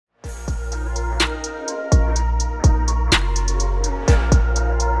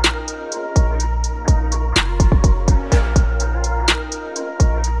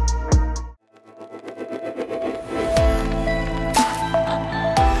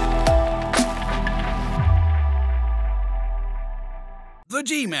The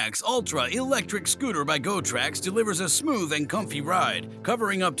G-Max Ultra electric scooter by GoTrax delivers a smooth and comfy ride,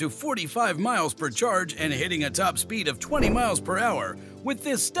 covering up to 45 miles per charge and hitting a top speed of 20 miles per hour. With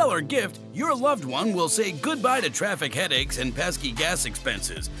this stellar gift, your loved one will say goodbye to traffic headaches and pesky gas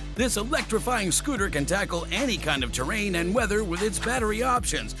expenses. This electrifying scooter can tackle any kind of terrain and weather with its battery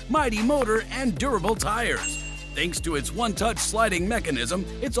options, mighty motor, and durable tires. Thanks to its one-touch sliding mechanism,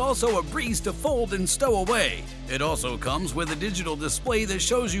 it's also a breeze to fold and stow away. It also comes with a digital display that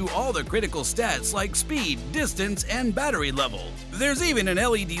shows you all the critical stats like speed, distance, and battery level. There's even an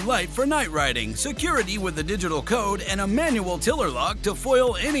LED light for night riding, security with the digital code, and a manual tiller lock to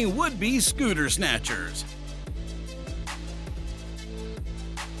foil any would-be scooter snatchers.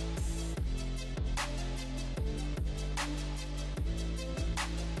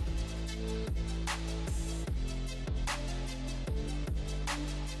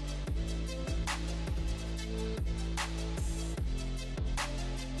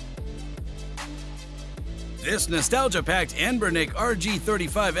 This nostalgia-packed Anbernic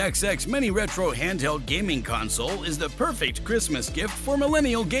RG35XX Mini Retro handheld gaming console is the perfect Christmas gift for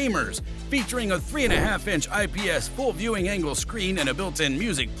millennial gamers. Featuring a 3.5-inch IPS full viewing angle screen and a built-in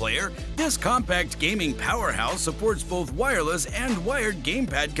music player, this compact gaming powerhouse supports both wireless and wired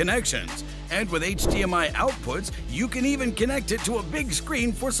gamepad connections. And with HDMI outputs, you can even connect it to a big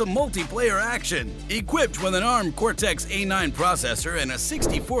screen for some multiplayer action. Equipped with an ARM Cortex-A9 processor and a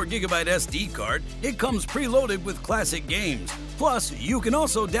 64GB SD card, it comes preloaded with classic games. Plus, you can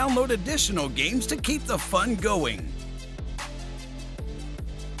also download additional games to keep the fun going.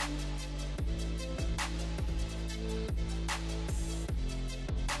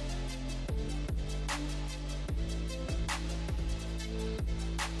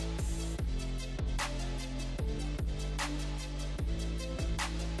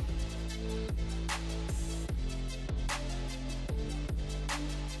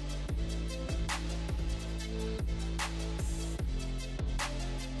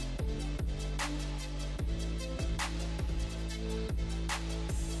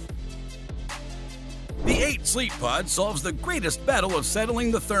 The 8 Sleep Pod solves the greatest battle of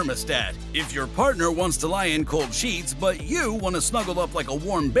settling the thermostat. If your partner wants to lie in cold sheets, but you want to snuggle up like a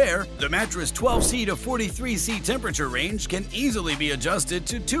warm bear, the mattress 12C to 43C temperature range can easily be adjusted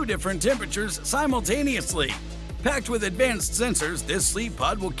to 2 different temperatures simultaneously. Packed with advanced sensors, this Sleep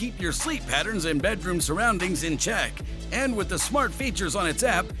Pod will keep your sleep patterns and bedroom surroundings in check. And with the smart features on its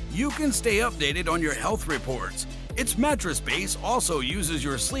app, you can stay updated on your health reports. Its mattress base also uses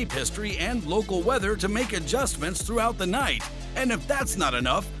your sleep history and local weather to make adjustments throughout the night. And if that's not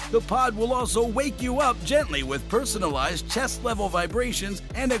enough, the pod will also wake you up gently with personalized chest-level vibrations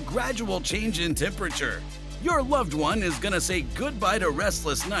and a gradual change in temperature. Your loved one is gonna say goodbye to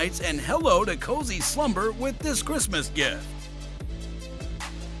restless nights and hello to cozy slumber with this Christmas gift.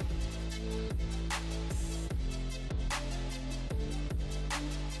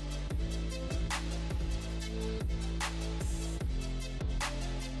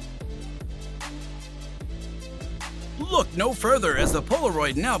 Look no further as the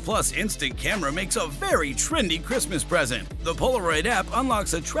Polaroid Now Plus Instant Camera makes a very trendy Christmas present. The Polaroid app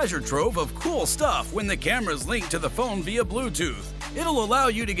unlocks a treasure trove of cool stuff when the camera's linked to the phone via Bluetooth. It'll allow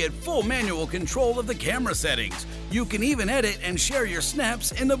you to get full manual control of the camera settings. You can even edit and share your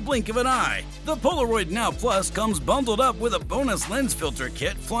snaps in the blink of an eye. The Polaroid Now Plus comes bundled up with a bonus lens filter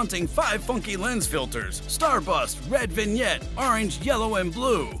kit flaunting 5 funky lens filters: Starburst, Red Vignette, Orange, Yellow, and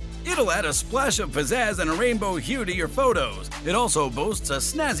Blue. It'll add a splash of pizzazz and a rainbow hue to your photos. It also boasts a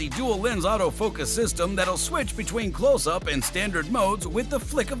snazzy dual-lens autofocus system that'll switch between close-up and standard modes with the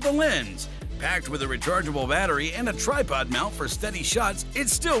flick of the lens. Packed with a rechargeable battery and a tripod mount for steady shots, it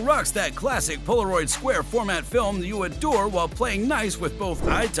still rocks that classic Polaroid square format film you adore while playing nice with both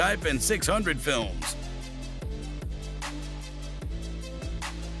I-type and 600 films.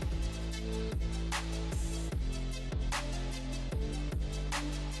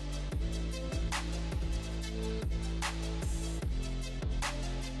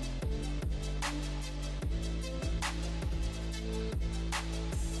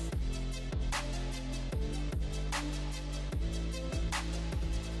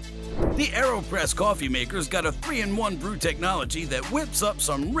 The AeroPress coffee maker's got a 3-in-1 brew technology that whips up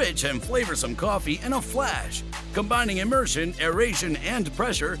some rich and flavorsome coffee in a flash. Combining immersion, aeration, and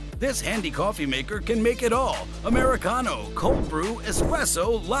pressure, this handy coffee maker can make it all: Americano, cold brew,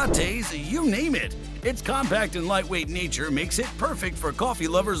 espresso, lattes, you name it. Its compact and lightweight nature makes it perfect for coffee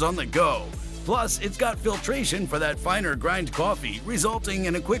lovers on the go. Plus, it's got filtration for that finer grind coffee, resulting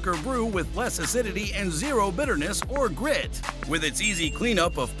in a quicker brew with less acidity and zero bitterness or grit. With its easy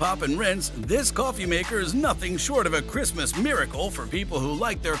cleanup of pop and rinse, this coffee maker is nothing short of a Christmas miracle for people who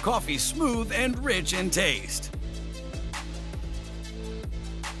like their coffee smooth and rich in taste.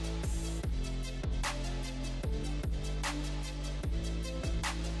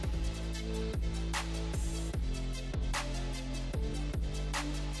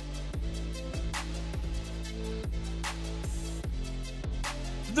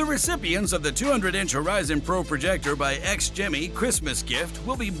 The recipients of the 200-inch Horizon Pro projector by XGEMI Christmas gift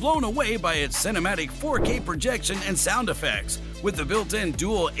will be blown away by its cinematic 4K projection and sound effects. With the built-in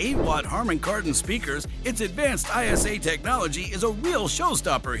dual 8-watt Harman Kardon speakers, its advanced ISA technology is a real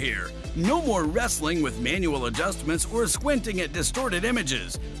showstopper here. No more wrestling with manual adjustments or squinting at distorted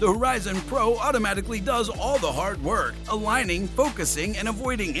images. The Horizon Pro automatically does all the hard work, aligning, focusing, and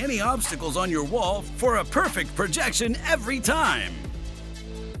avoiding any obstacles on your wall for a perfect projection every time.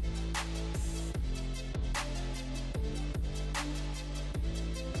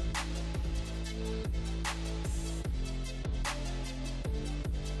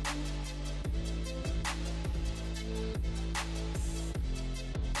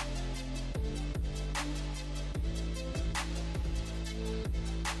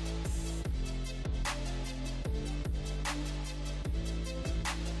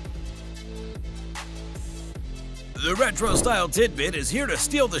 The retro-style tidbit is here to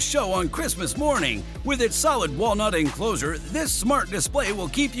steal the show on Christmas morning. With its solid walnut enclosure, this smart display will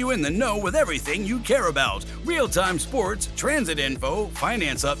keep you in the know with everything you care about. Real-time sports, transit info,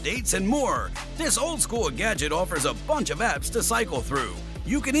 finance updates, and more. This old-school gadget offers a bunch of apps to cycle through.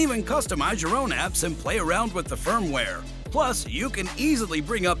 You can even customize your own apps and play around with the firmware. Plus, you can easily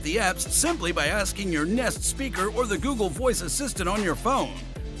bring up the apps simply by asking your Nest speaker or the Google Voice Assistant on your phone.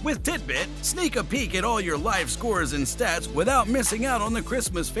 With Tidbit, sneak a peek at all your live scores and stats without missing out on the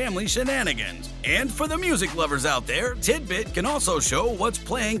Christmas family shenanigans. And for the music lovers out there, Tidbit can also show what's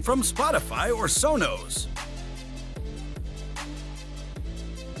playing from Spotify or Sonos.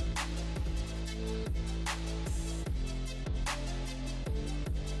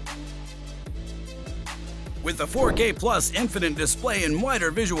 With the 4K Plus Infinite display and wider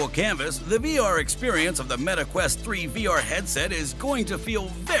visual canvas, the VR experience of the Meta Quest 3 VR headset is going to feel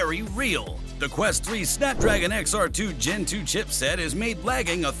very real. The Quest 3 Snapdragon XR2 Gen 2 chipset has made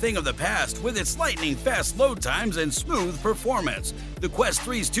lagging a thing of the past with its lightning-fast load times and smooth performance. The Quest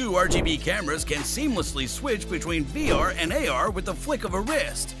 3's 2 RGB cameras can seamlessly switch between VR and AR with the flick of a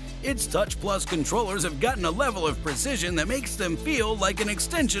wrist. Its Touch Plus controllers have gotten a level of precision that makes them feel like an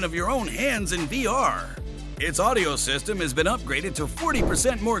extension of your own hands in VR. Its audio system has been upgraded to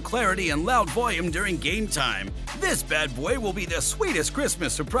 40% more clarity and loud volume during game time. This bad boy will be the sweetest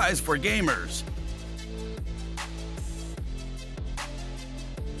Christmas surprise for gamers.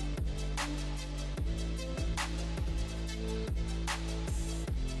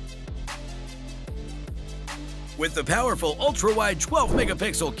 With the powerful ultra-wide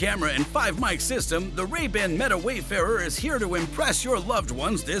 12-megapixel camera and 5-mic system, the Ray-Ban Meta Wayfarer is here to impress your loved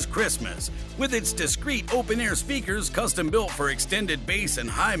ones this Christmas. With its discreet open-air speakers custom-built for extended bass and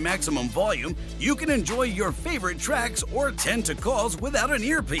high maximum volume, you can enjoy your favorite tracks or attend to calls without an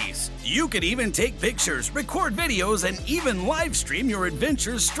earpiece. You can even take pictures, record videos, and even live stream your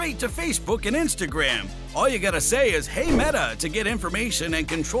adventures straight to Facebook and Instagram. All you gotta say is, "Hey Meta," to get information and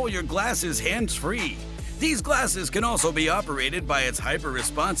control your glasses hands-free. These glasses can also be operated by its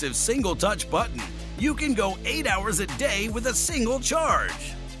hyper-responsive single-touch button. You can go 8 hours a day with a single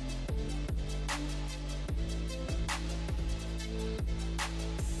charge.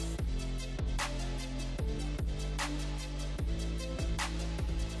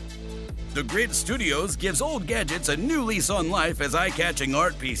 The Grid Studios gives old gadgets a new lease on life as eye-catching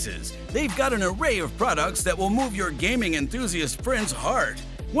art pieces. They've got an array of products that will move your gaming enthusiast friend's heart.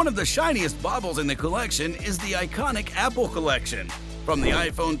 One of the shiniest baubles in the collection is the iconic Apple collection. From the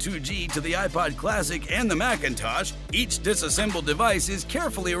iPhone 2G to the iPod Classic and the Macintosh, each disassembled device is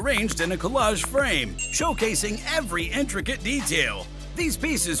carefully arranged in a collage frame, showcasing every intricate detail. These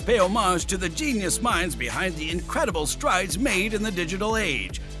pieces pay homage to the genius minds behind the incredible strides made in the digital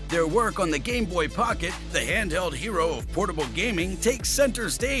age. Their work on the Game Boy Pocket, the handheld hero of portable gaming, takes center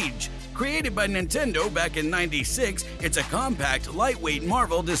stage. Created by Nintendo back in '96, it's a compact, lightweight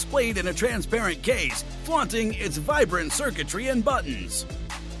marvel displayed in a transparent case, flaunting its vibrant circuitry and buttons.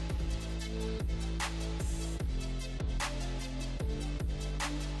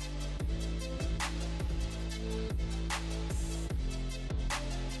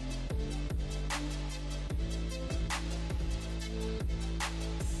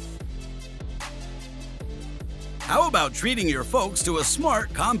 How about treating your folks to a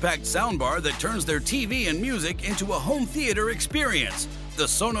smart, compact soundbar that turns their TV and music into a home theater experience? The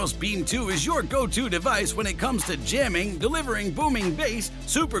Sonos Beam 2 is your go-to device when it comes to jamming, delivering booming bass,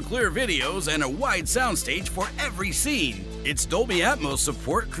 super clear videos, and a wide soundstage for every scene. Its Dolby Atmos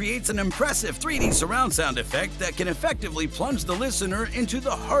support creates an impressive 3D surround sound effect that can effectively plunge the listener into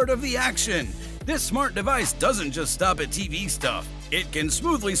the heart of the action. This smart device doesn't just stop at TV stuff. It can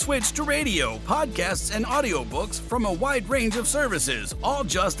smoothly switch to radio, podcasts, and audiobooks from a wide range of services, all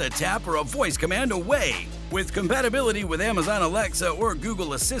just a tap or a voice command away. With compatibility with Amazon Alexa or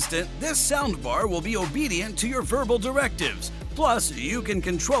Google Assistant, this soundbar will be obedient to your verbal directives. Plus, you can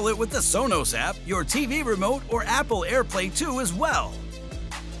control it with the Sonos app, your TV remote, or Apple AirPlay 2 as well.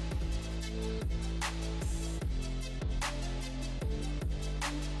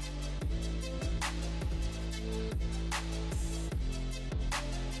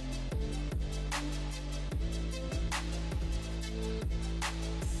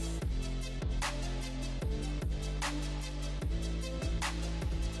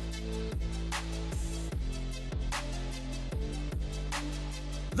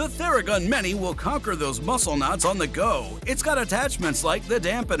 The Theragun Mini will conquer those muscle knots on the go. It's got attachments like the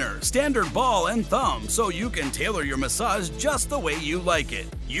dampener, standard ball, and thumb, so you can tailor your massage just the way you like it.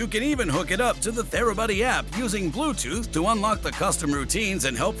 You can even hook it up to the TheraBuddy app using Bluetooth to unlock the custom routines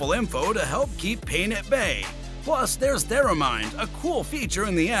and helpful info to help keep pain at bay. Plus, there's TheraMind, a cool feature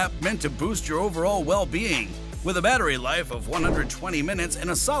in the app meant to boost your overall well-being. With a battery life of 120 minutes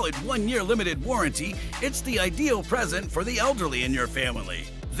and a solid 1-year limited warranty, it's the ideal present for the elderly in your family.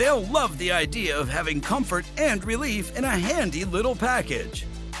 They'll love the idea of having comfort and relief in a handy little package.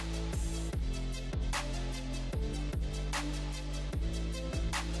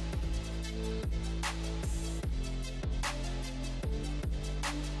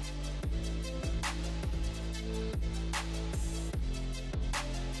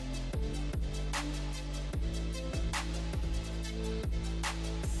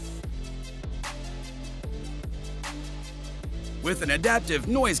 With an adaptive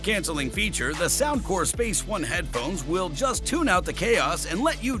noise-canceling feature, the Soundcore Space One headphones will just tune out the chaos and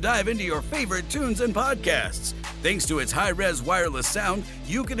let you dive into your favorite tunes and podcasts. Thanks to its high-res wireless sound,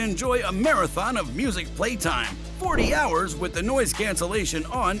 you can enjoy a marathon of music playtime, 40 hours with the noise cancellation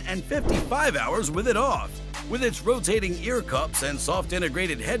on and 55 hours with it off. With its rotating ear cups and soft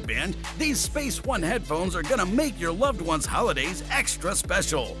integrated headband, these Space One headphones are gonna make your loved one's holidays extra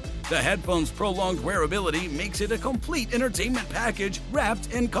special. The headphones' prolonged wearability makes it a complete entertainment package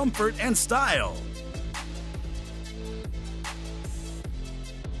wrapped in comfort and style.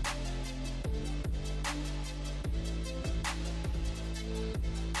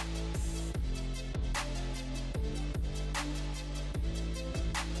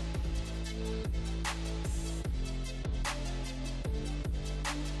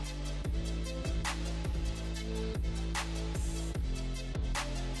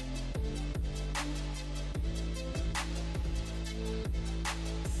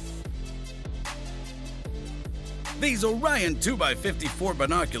 These Orion 2x54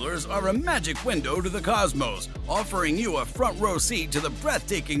 binoculars are a magic window to the cosmos, offering you a front row seat to the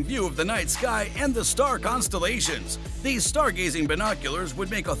breathtaking view of the night sky and the star constellations. These stargazing binoculars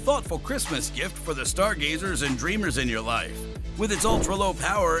would make a thoughtful Christmas gift for the stargazers and dreamers in your life. With its ultra-low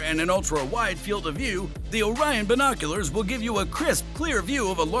power and an ultra-wide field of view, the Orion binoculars will give you a crisp, clear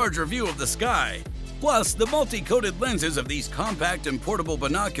view of a larger view of the sky. Plus, the multi-coated lenses of these compact and portable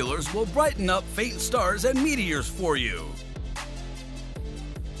binoculars will brighten up faint stars and meteors for you.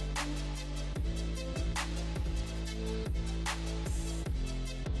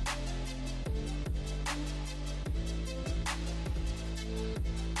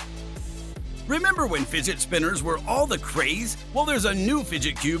 Remember when fidget spinners were all the craze? Well, there's a new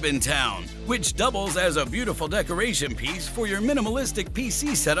fidget cube in town, which doubles as a beautiful decoration piece for your minimalistic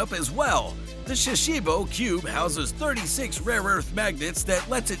PC setup as well. The Shishibo Cube houses 36 rare earth magnets that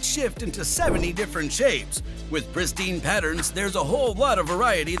lets it shift into 70 different shapes. With pristine patterns, there's a whole lot of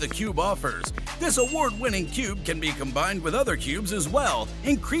variety the cube offers. This award-winning cube can be combined with other cubes as well,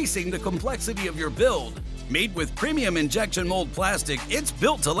 increasing the complexity of your build. Made with premium injection mold plastic, it's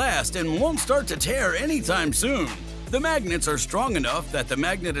built to last and won't start to tear anytime soon. The magnets are strong enough that the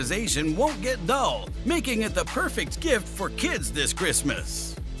magnetization won't get dull, making it the perfect gift for kids this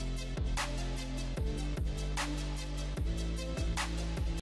Christmas.